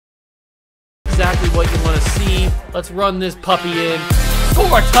exactly what you want to see. Let's run this puppy in. Score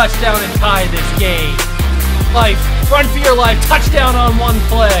a touchdown and tie this game. Life, run for your life, touchdown on one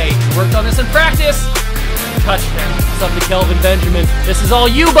play. Worked on this in practice. Touchdown. It's up to Kelvin Benjamin. This is all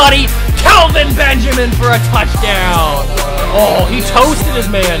you, buddy. Kelvin Benjamin for a touchdown. Oh, he toasted his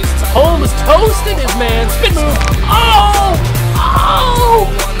man. Holmes toasted his man. Spin move. Oh!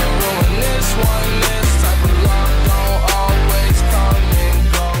 Oh!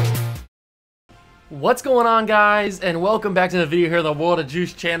 What's going on, guys? And welcome back to the video here on the World of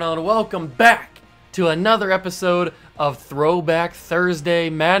Juice channel. And welcome back to another episode of Throwback Thursday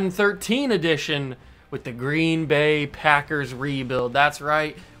Madden 13 edition with the Green Bay Packers rebuild. That's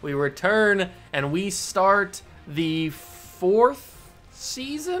right. We return and we start the fourth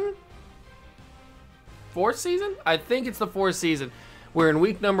season? Fourth season? I think it's the fourth season. We're in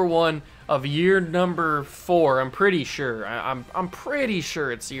week number 1 of year number 4. I'm pretty sure. I'm pretty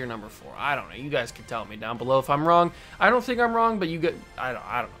sure it's year number 4. I don't know. You guys can tell me down below if I'm wrong. I don't think I'm wrong, but you get. I don't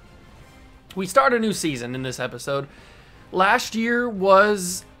know. We start a new season in this episode. Last year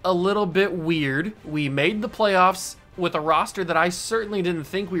was a little bit weird. We made the playoffs with a roster that I certainly didn't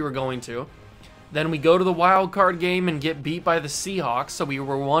think we were going to. Then we go to the wild card game and get beat by the Seahawks, so we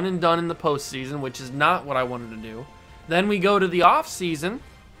were one and done in the postseason, which is not what I wanted to do. Then we go to the off season,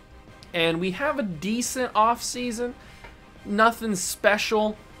 and we have a decent off season. Nothing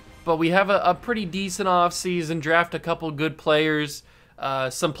special, but we have a pretty decent off season. Draft a couple good players.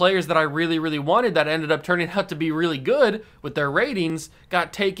 Some players that I really wanted that ended up turning out to be really good with their ratings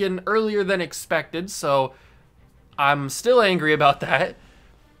got taken earlier than expected, so I'm still angry about that.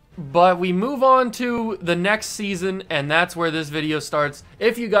 But we move on to the next season, and that's where this video starts.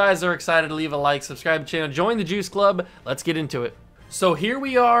 If you guys are excited, leave a like, subscribe to the channel, join the Juice Club. Let's get into it. So here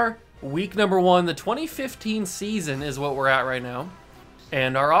we are, week number 1. The 2015 season is what we're at right now.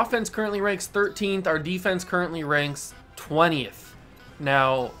 And our offense currently ranks 13th. Our defense currently ranks 20th.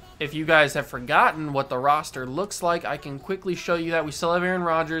 Now, if you guys have forgotten what the roster looks like, I can quickly show you that. We still have Aaron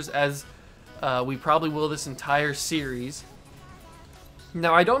Rodgers, as we probably will this entire series.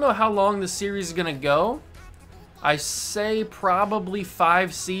 Now, I don't know how long this series is going to go. I say probably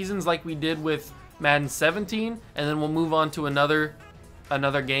 5 seasons like we did with Madden 17, and then we'll move on to another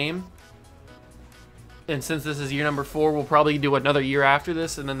game. And since this is year number 4, we'll probably do another year after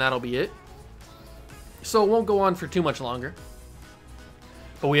this, and then that'll be it. So it won't go on for too much longer.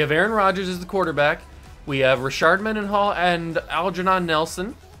 But we have Aaron Rodgers as the quarterback. We have Rashard Mendenhall and Algernon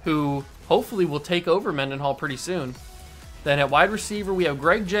Nelson, who hopefully will take over Mendenhall pretty soon. Then at wide receiver, we have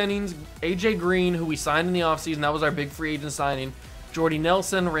Greg Jennings, AJ Green, who we signed in the offseason. That was our big free agent signing. Jordy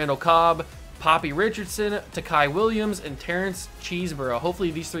Nelson, Randall Cobb, Poppy Richardson, Takai Williams, and Terrence Cheeseborough. Hopefully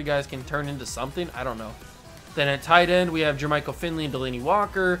these 3 guys can turn into something. I don't know. Then at tight end, we have Jermichael Finley and Delaney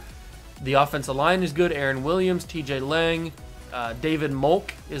Walker. The offensive line is good. Aaron Williams, TJ Lang, David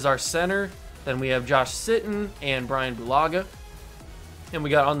Molk is our center. Then we have Josh Sitton and Brian Bulaga. And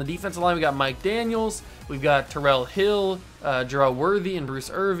we got on the defensive line, we got Mike Daniels. We've got Terrell Hill, Gerald Worthy, and Bruce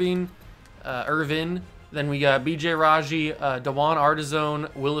Irvin. Then we got BJ Raji, Dewan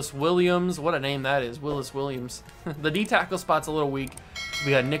Artizone, Willis Williams. What a name that is, Willis Williams. The D-tackle spot's a little weak.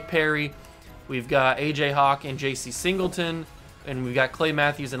 We got Nick Perry. We've got AJ Hawk and JC Singleton. And we've got Clay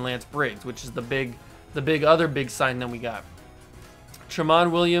Matthews and Lance Briggs, which is the other big sign that we got.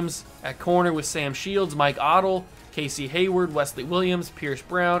 Tramon Williams at corner with Sam Shields, Mike Ottle, Casey Hayward, Wesley Williams, Pierce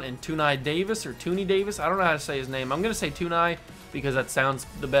Brown, and Tunai Davis, or Tooney Davis. I don't know how to say his name. I'm going to say Tunai because that sounds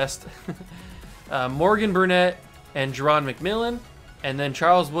the best. Morgan Burnett and Jerron McMillan. And then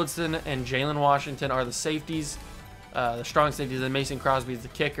Charles Woodson and Jalen Washington are the safeties, the strong safeties. And Mason Crosby is the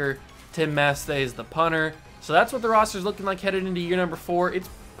kicker. Tim Masthay is the punter. So that's what the roster is looking like headed into year number 4. It's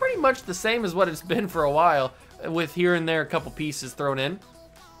pretty much the same as what it's been for a while, with here and there a couple pieces thrown in.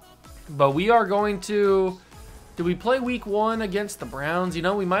 But we are going to... Do we play week 1 against the Browns? You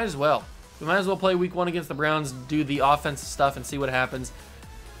know, we might as well. We might as well play week 1 against the Browns, do the offensive stuff, and see what happens.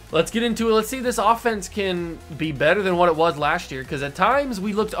 Let's get into it. Let's see if this offense can be better than what it was last year, because at times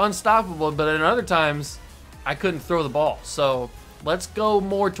we looked unstoppable, but at other times I couldn't throw the ball. So let's go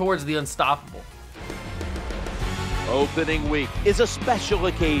more towards the unstoppable. Opening week is a special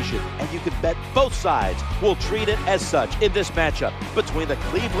occasion, and you can bet both sides will treat it as such in this matchup between the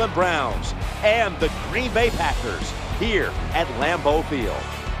Cleveland Browns and the Green Bay Packers here at Lambeau Field.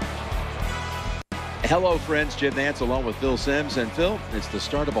 Hello, friends. Jim Nance along with Phil Simms. And Phil, it's the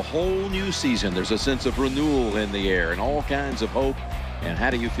start of a whole new season. There's a sense of renewal in the air and all kinds of hope. And how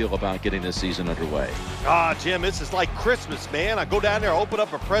do you feel about getting this season underway? Jim, this is like Christmas, man. I go down there, open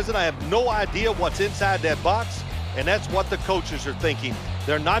up a present. I have no idea what's inside that box. And that's what the coaches are thinking.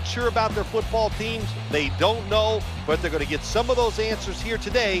 They're not sure about their football teams. They don't know, but they're going to get some of those answers here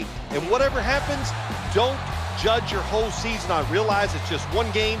today. And whatever happens, don't judge your whole season on realize it's just one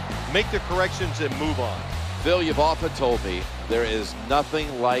game, make the corrections and move on. Phil, you've often told me there is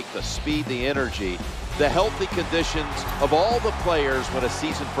nothing like the speed, the energy, the healthy conditions of all the players when a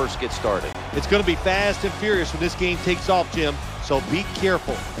season first gets started. It's going to be fast and furious when this game takes off, Jim, so be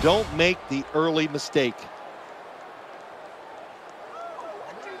careful. Don't make the early mistake.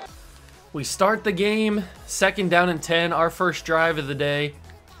 We start the game, 2nd down and 10, our first drive of the day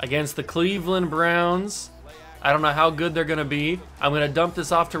against the Cleveland Browns. I don't know how good they're going to be. I'm going to dump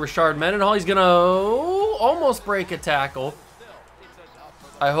this off to Rashard Mendenhall. He's going to almost break a tackle.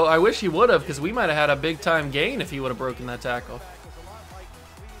 I wish he would have, because we might have had a big-time gain if he would have broken that tackle.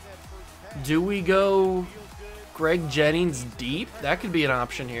 Do we go Greg Jennings deep? That could be an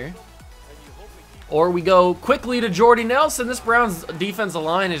option here. Or we go quickly to Jordy Nelson. This Browns defensive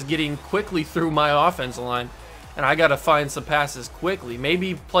line is getting quickly through my offensive line, and I got to find some passes quickly.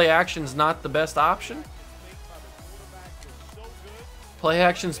 Maybe play action's not the best option. Play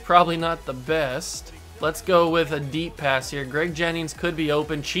action's probably not the best. Let's go with a deep pass here. Greg Jennings could be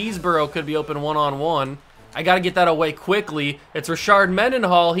open. Cheeseborough could be open one-on-one. I got to get that away quickly. It's Rashard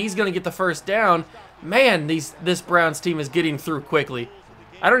Mendenhall. He's going to get the first down. Man, this Browns team is getting through quickly.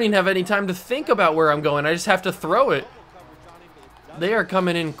 I don't even have any time to think about where I'm going. I just have to throw it. They are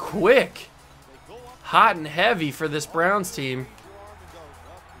coming in quick. Hot and heavy for this Browns team.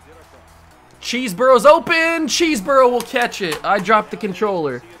 Cheeseborough's open. Cheeseborough will catch it. I dropped the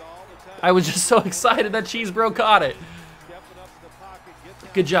controller. I was just so excited that Cheeseborough caught it.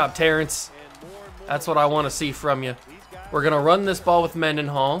 Good job, Terrence. That's what I want to see from you. We're going to run this ball with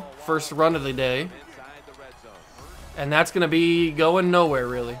Mendenhall. First run of the day. And that's going to be going nowhere,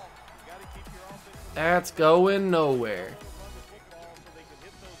 really. That's going nowhere.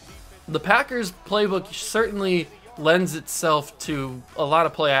 The Packers playbook certainly lends itself to a lot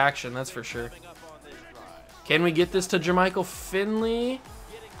of play action, that's for sure. Can we get this to Jermichael Finley?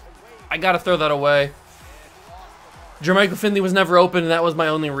 I got to throw that away. Jermichael Finley was never open, and that was my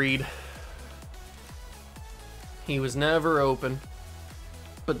only read. He was never open.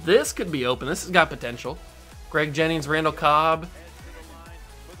 But this could be open. This has got potential. Greg Jennings, Randall Cobb.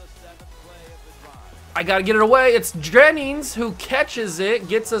 I got to get it away. It's Jennings who catches it,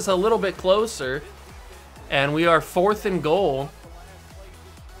 gets us a little bit closer. And we are 4th and goal.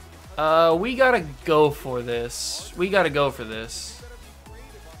 We got to go for this. We got to go for this.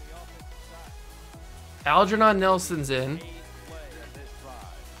 Algernon Nelson's in.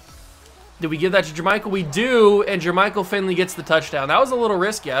 Did we give that to Jermichael? We do, and Jermichael Finley gets the touchdown. That was a little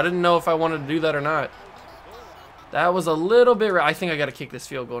risky. I didn't know if I wanted to do that or not. That was a little bit... I think I got to kick this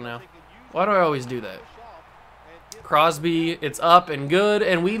field goal now. Why do I always do that? Crosby, it's up and good,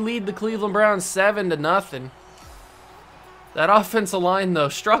 and we lead the Cleveland Browns 7-0. That offensive line, though,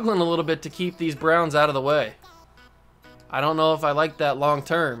 struggling a little bit to keep these Browns out of the way. I don't know if I like that long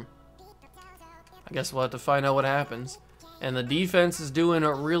term. I guess we'll have to find out what happens. And the defense is doing it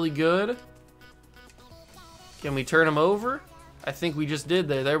really good. Can we turn them over? I think we just did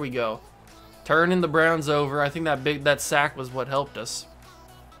there. There we go. Turning the Browns over. I think that sack was what helped us.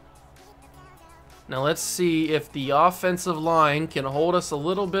 Now let's see if the offensive line can hold us a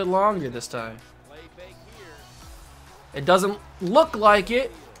little bit longer this time. It doesn't look like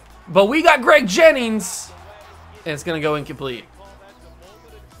it, but we got Greg Jennings, and it's going to go incomplete.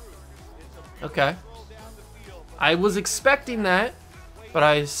 Okay. I was expecting that,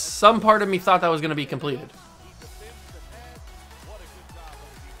 but some part of me thought that was going to be completed.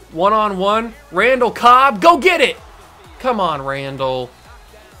 One-on-one. Randall Cobb, go get it! Come on, Randall.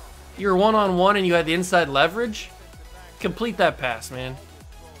 You're one-on-one and you had the inside leverage? Complete that pass, man.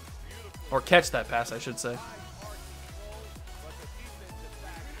 Or catch that pass, I should say.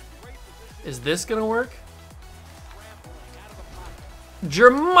 Is this going to work?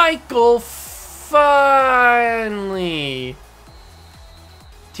 Jermichael finally.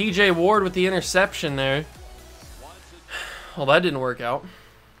 TJ Ward with the interception there. Well, that didn't work out.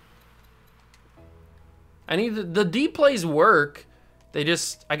 I need the D plays work.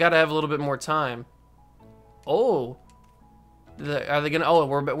 I gotta have a little bit more time. Oh, are they gonna? Oh,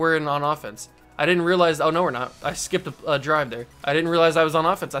 we're on offense. I didn't realize. Oh no, we're not. I skipped a drive there. I didn't realize I was on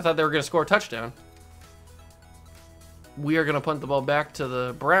offense. I thought they were gonna score a touchdown. We are gonna punt the ball back to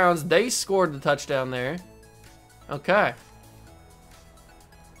the Browns. They scored the touchdown there. Okay.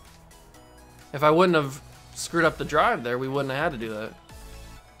 If I wouldn't have screwed up the drive there, we wouldn't have had to do that.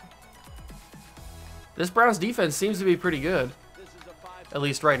 This Browns defense seems to be pretty good. At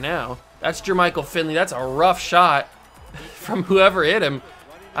least right now. That's Jermichael Finley. That's a rough shot from whoever hit him.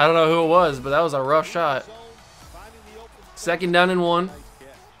 I don't know who it was, but that was a rough shot. 2nd down and 1.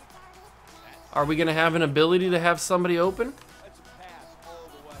 Are we going to have an ability to have somebody open?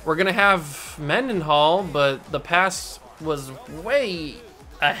 We're going to have Mendenhall, but the pass was way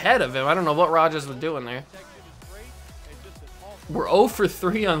ahead of him. I don't know what Rodgers was doing there. We're 0 for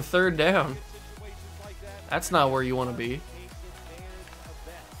 3 on 3rd down. That's not where you want to be.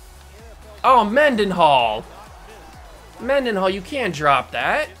 Oh, Mendenhall. Mendenhall, you can't drop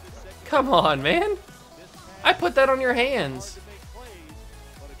that. Come on, man. I put that on your hands.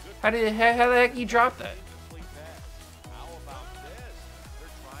 How the heck you drop that?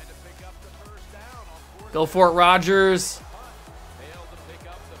 Go for it, Rodgers.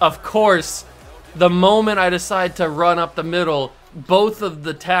 Of course, the moment I decide to run up the middle, both of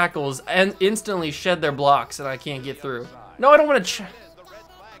the tackles and instantly shed their blocks and I can't get through. No, I don't want to.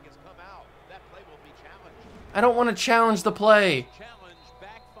 I don't want to challenge the play.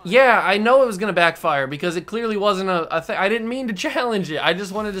 Yeah, I know it was going to backfire because it clearly wasn't a thing. I didn't mean to challenge it. I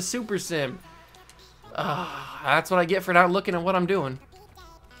just wanted to super sim. That's what I get for not looking at what I'm doing.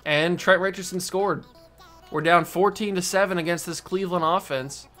 And Trent Richardson scored. We're down 14-7 against this Cleveland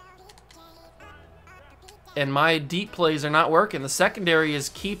offense. And my deep plays are not working. The secondary is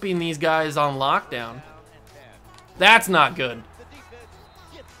keeping these guys on lockdown. That's not good.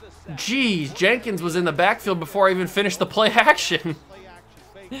 Jeez, Jenkins was in the backfield before I even finished the play action.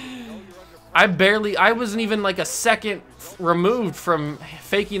 I wasn't even like a second removed from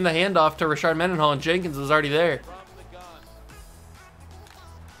faking the handoff to Rashard Mendenhall, and Jenkins was already there.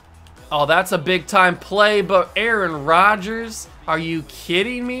 Oh, that's a big time play, but Aaron Rodgers, are you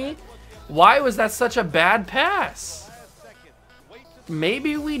kidding me? Why was that such a bad pass?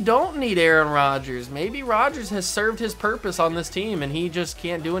 Maybe we don't need Aaron Rodgers. Maybe Rodgers has served his purpose on this team and he just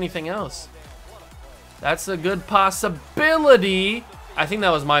can't do anything else. That's a good possibility. I think that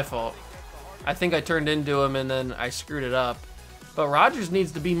was my fault. I think I turned into him and then I screwed it up. But Rodgers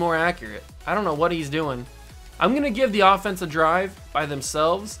needs to be more accurate. I don't know what he's doing. I'm going to give the offense a drive by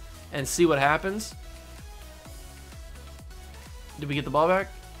themselves and see what happens. Did we get the ball back?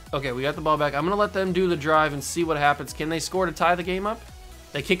 Okay, we got the ball back. I'm going to let them do the drive and see what happens. Can they score to tie the game up?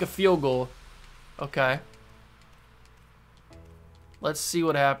 They kick a field goal. Okay. Let's see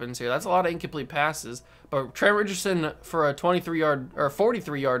what happens here. That's a lot of incomplete passes. But Trent Richardson for a 23-yard or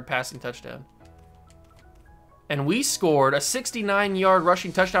 43-yard passing touchdown. And we scored a 69-yard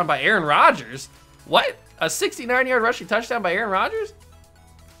rushing touchdown by Aaron Rodgers. What? A 69-yard rushing touchdown by Aaron Rodgers?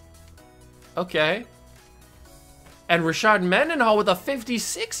 Okay. And Rashard Mendenhall with a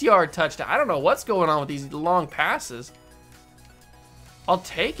 56-yard touchdown. I don't know what's going on with these long passes. I'll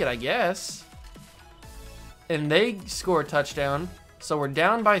take it, I guess. And they score a touchdown. So we're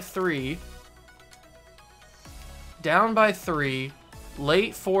down by 3. Down by 3.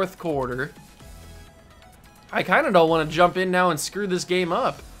 Late 4th quarter. I kind of don't want to jump in now and screw this game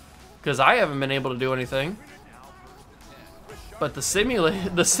up, because I haven't been able to do anything. But the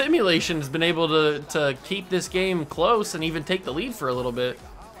simulation has been able to keep this game close and even take the lead for a little bit.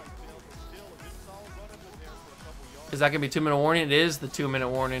 Is that going to be 2-minute warning? It is the 2-minute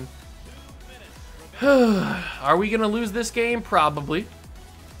warning. Are we going to lose this game? Probably.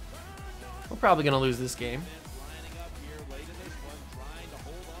 We're probably going to lose this game.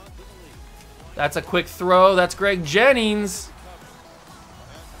 That's a quick throw. That's Greg Jennings.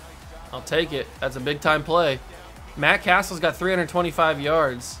 I'll take it. That's a big-time play. Matt Castle's got 325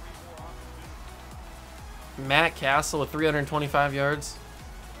 yards. Matt Castle with 325 yards.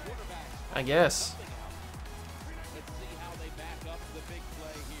 I guess.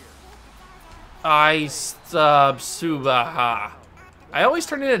 Subaha. I always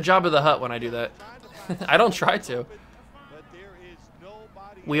turn into Jabba the Hutt when I do that. I don't try to.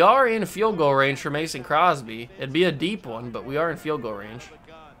 We are in field goal range for Mason Crosby. It'd be a deep one, but we are in field goal range.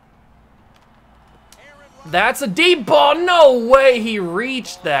 That's a deep ball. No way he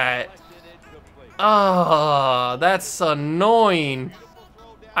reached that. Oh, that's annoying.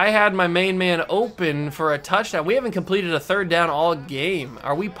 I had my main man open for a touchdown. We haven't completed a 3rd down all game.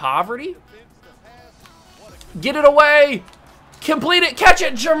 Are we poverty? Get it away. Complete it. Catch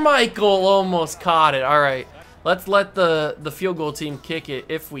it. Jermichael almost caught it. All right. Let's let the field goal team kick it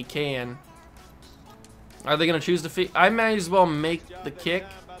if we can. Are they going to choose to I might as well make the kick.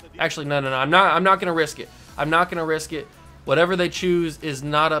 Actually, no. I'm not going to risk it. I'm not going to risk it. Whatever they choose is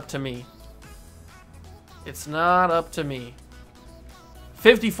not up to me. It's not up to me.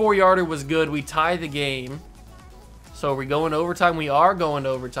 54-yarder was good. We tie the game. So are we going to overtime? We are going to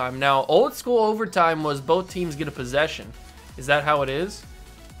overtime. Now, old school overtime was both teams get a possession. Is that how it is?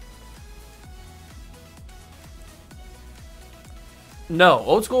 No,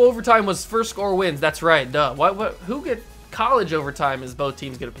 old school overtime was first score wins. That's right. Duh. What? Who get college overtime? Is both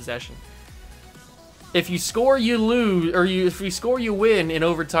teams get a possession? If you score, you lose, or if you score, you win in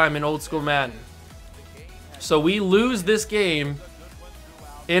overtime in old school Madden. So we lose this game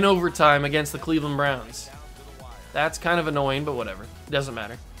in overtime against the Cleveland Browns. That's kind of annoying, but whatever. It doesn't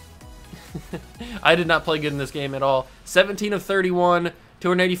matter. I did not play good in this game at all. 17 of 31,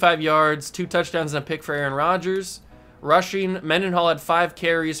 285 yards, 2 touchdowns and a pick for Aaron Rodgers. Rushing, Mendenhall had 5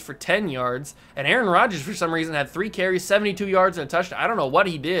 carries for 10 yards, and Aaron Rodgers, for some reason, had 3 carries, 72 yards, and a touchdown. I don't know what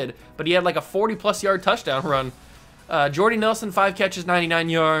he did, but he had like a 40-plus yard touchdown run. Jordy Nelson, 5 catches, 99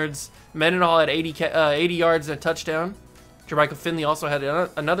 yards. Mendenhall had 80 yards and a touchdown. Jermichael Finley also had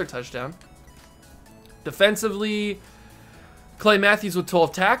another touchdown. Defensively, Clay Matthews with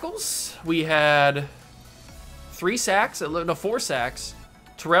 12 tackles. We had 4 sacks.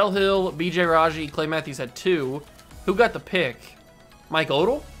 Terrell Hill, B.J. Raji, Clay Matthews had 2. Who got the pick? Mike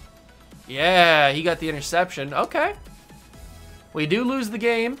Odell? Yeah, he got the interception. Okay. We do lose the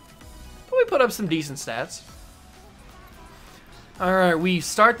game, but we put up some decent stats. All right, we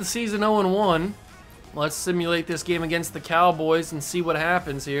start the season 0-1. Let's simulate this game against the Cowboys and see what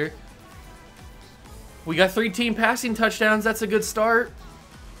happens here. We got 3 team passing touchdowns. That's a good start.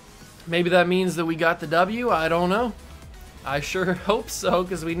 Maybe that means that we got the W. I don't know. I sure hope so,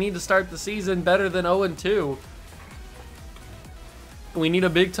 because we need to start the season better than 0-2. We need a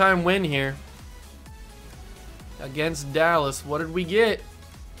big-time win here against Dallas. What did we get?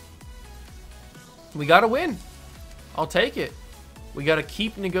 We got to win. I'll take it. We got to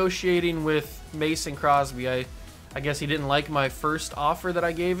keep negotiating with Mason Crosby. I guess he didn't like my first offer that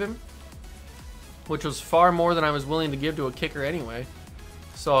I gave him, which was far more than I was willing to give to a kicker anyway.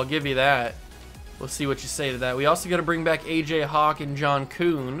 So I'll give you that. We'll see what you say to that. We also got to bring back A.J. Hawk and John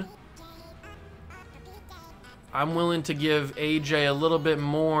Kuhn. I'm willing to give A.J. a little bit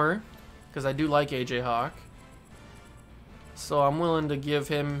more because I do like A.J. Hawk. So I'm willing to give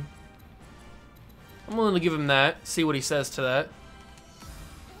him that. See what he says to that.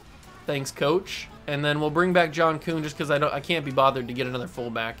 Thanks, coach. And then we'll bring back John Kuhn just because I can't be bothered to get another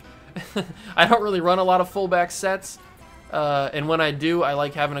fullback. I don't really run a lot of fullback sets, and when I do, I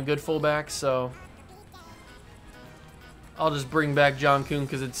like having a good fullback, so I'll just bring back John Kuhn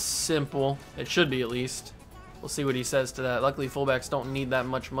because it's simple. It should be, at least. We'll see what he says to that. Luckily, fullbacks don't need that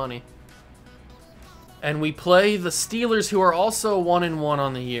much money. And we play the Steelers, who are also 1-1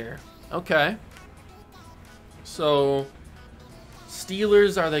 on the year. Okay. So,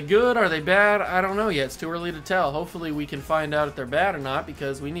 Steelers, are they good? Are they bad? I don't know yet. It's too early to tell. Hopefully, we can find out if they're bad or not,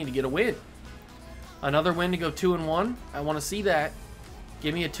 because we need to get a win. Another win to go 2-1. I want to see that.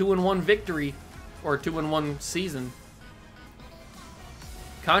 Give me a 2-1 victory, or a 2-1 season.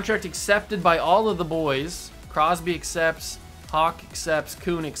 Contract accepted by all of the boys. Crosby accepts, Hawk accepts,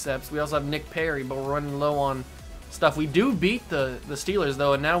 Kuhn accepts. We also have Nick Perry, but we're running low on stuff. We do beat the Steelers,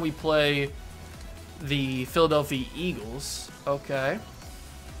 though, and now we play the Philadelphia Eagles. Okay.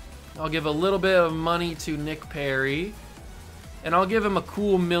 I'll give a little bit of money to Nick Perry, and I'll give him a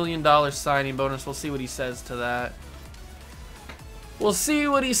cool $1 million signing bonus. We'll see what he says to that. We'll see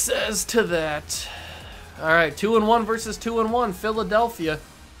what he says to that. All right, 2-1 versus 2-1, Philadelphia.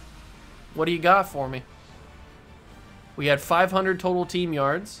 What do you got for me? We had 500 total team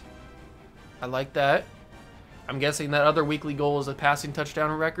yards. I like that. I'm guessing that other weekly goal is a passing touchdown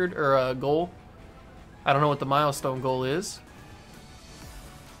record, or a goal. I don't know what the milestone goal is.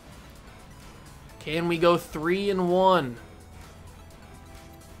 Can we go 3-1?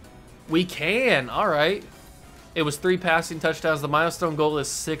 We can. All right. It was 3 passing touchdowns. The milestone goal is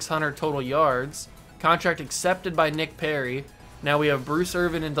 600 total yards. Contract accepted by Nick Perry. Now we have Bruce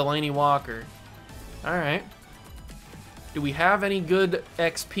Irvin and Delaney Walker. All right. Do we have any good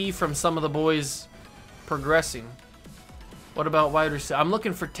XP from some of the boys progressing? What about wide receiver? I'm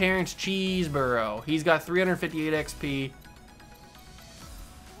looking for Terrence Cheeseborough. He's got 358 XP.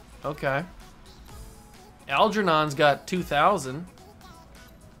 Okay. Algernon's got 2,000.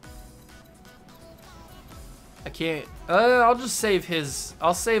 I can't. I'll just save his.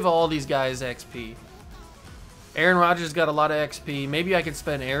 I'll save all these guys' XP. Aaron Rodgers got a lot of XP. Maybe I can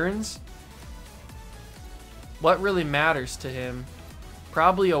spend Aaron's. What really matters to him?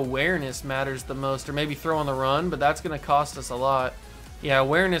 Probably awareness matters the most, or maybe throw on the run, but that's going to cost us a lot. Yeah,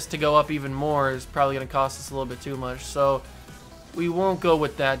 awareness to go up even more is probably going to cost us a little bit too much, so we won't go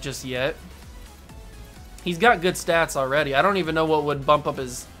with that just yet. He's got good stats already. I don't even know what would bump up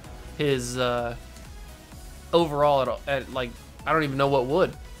his overall at like, I don't even know what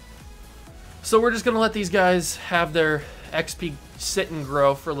would. So we're just going to let these guys have their XP sit and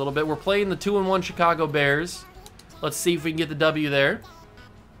grow for a little bit. We're playing the 2-1 Chicago Bears. Let's see if we can get the W there.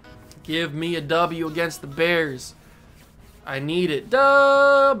 Give me a W against the Bears. I need it.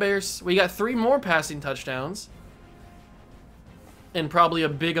 Duh, Bears. We got 3 more passing touchdowns. And probably a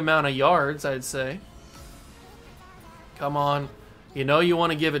big amount of yards, I'd say. Come on. You know you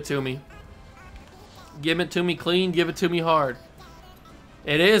want to give it to me. Give it to me clean. Give it to me hard.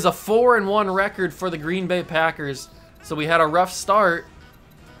 It is a 4-1 record for the Green Bay Packers. So we had a rough start.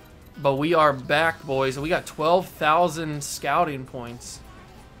 But we are back, boys. We got 12,000 scouting points.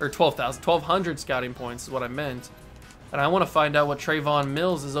 Or 1,200 scouting points is what I meant. And I want to find out what Trayvon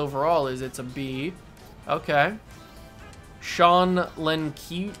Mills' overall is. It's a B. Okay. Sean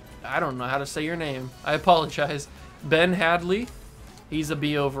Lenke. I don't know how to say your name. I apologize. Ben Hadley. He's a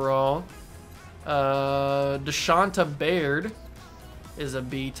B overall. Deshaunta Baird is a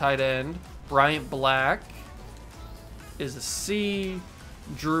B tight end. Bryant Black is a C.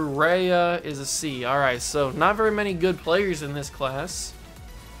 Drew Rhea is a C. Alright, so not very many good players in this class.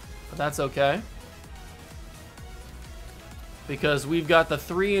 But that's okay. Because we've got the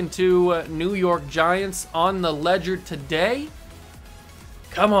 3-2 New York Giants on the ledger today.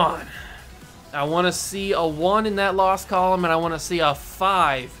 Come on. I want to see a 1 in that loss column, and I want to see a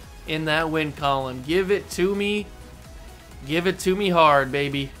 5 in that win column. Give it to me. Give it to me hard,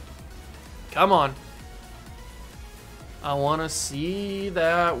 baby. Come on. I want to see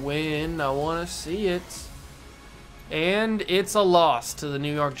that win. I want to see it. And it's a loss to the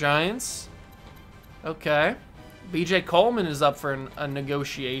New York Giants. Okay. BJ Coleman is up for a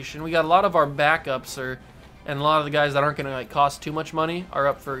negotiation. We got a lot of our backups and a lot of the guys that aren't going to cost too much money are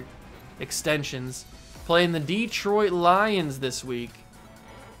up for extensions. Playing the Detroit Lions this week.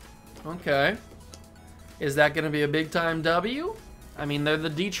 Okay. Is that going to be a big-time W? I mean, they're the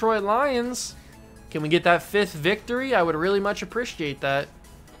Detroit Lions. Can we get that 5th victory? I would really much appreciate that.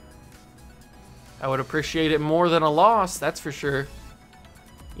 I would appreciate it more than a loss, that's for sure.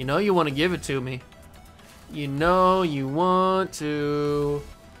 You know you want to give it to me. You know you want to.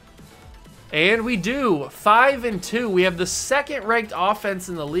 And we do. 5-2. We have the 2nd-ranked offense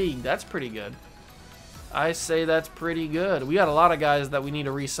in the league. That's pretty good. I say that's pretty good. We got a lot of guys that we need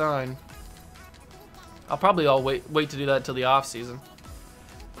to re-sign. I'll probably wait to do that until the offseason.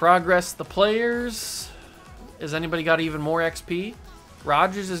 Progress the players. Has anybody got even more XP?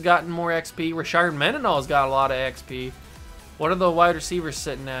 Rodgers has gotten more XP. Rashard Mendenhall has got a lot of XP. What are the wide receivers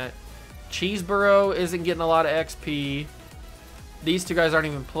sitting at? Cheeseborough isn't getting a lot of XP. These 2 guys aren't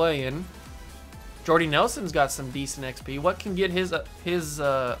even playing. Jordy Nelson's got some decent XP. What can get his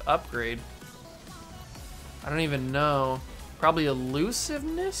upgrade? I don't even know. Probably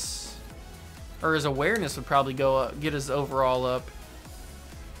elusiveness? Or his awareness would probably go up, get his overall up.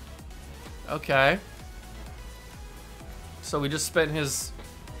 Okay. So we just spent his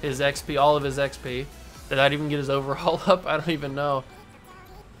XP, all of his XP. Did that even get his overall up? I don't even know.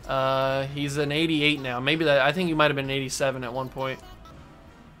 He's an 88 now. Maybe that. I think he might have been an 87 at one point.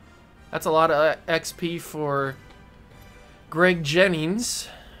 That's a lot of XP for Greg Jennings.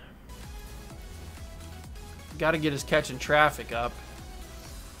 Got to get his catching traffic up.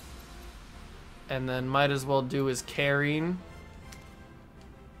 And then might as well do his carrying.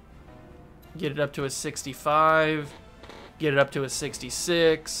 Get it up to a 65. Get it up to a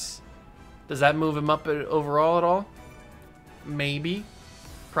 66. Does that move him up overall at all? Maybe.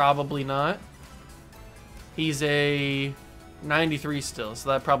 Probably not. He's a 93 still, so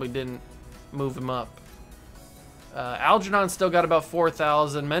that probably didn't move him up. Algernon's still got about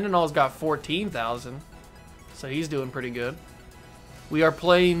 4,000. Mendenhall's got 14,000. So he's doing pretty good. We are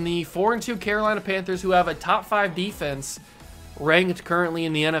playing the 4-2 Carolina Panthers, who have a top 5 defense ranked currently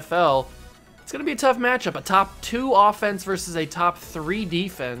in the NFL. It's going to be a tough matchup. A top 2 offense versus a top 3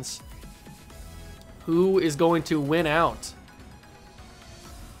 defense. Who is going to win out?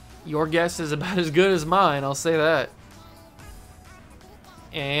 Your guess is about as good as mine, I'll say that.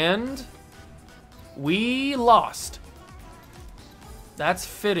 And we lost. That's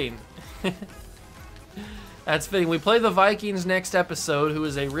fitting. That's fitting. We play the Vikings next episode, who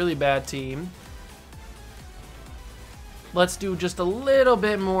is a really bad team. Let's do just a little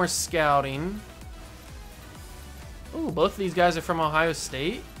bit more scouting. Ooh, both of these guys are from Ohio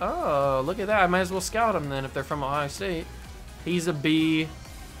State. Oh, look at that. I might as well scout them then if they're from Ohio State. He's a B.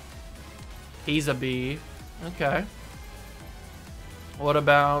 He's a B. Okay. What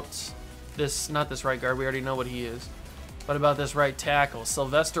about this? Not this right guard. We already know what he is. What about this right tackle?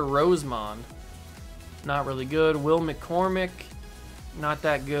 Sylvester Rosemond. Not really good. Will McCormick. Not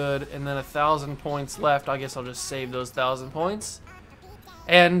that good. And then 1,000 points left. I guess I'll just save those 1,000 points.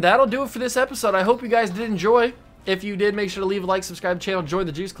 And that'll do it for this episode. I hope you guys did enjoy. If you did, make sure to leave a like, subscribe to the channel, join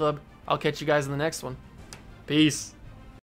the Juice Club. I'll catch you guys in the next one. Peace.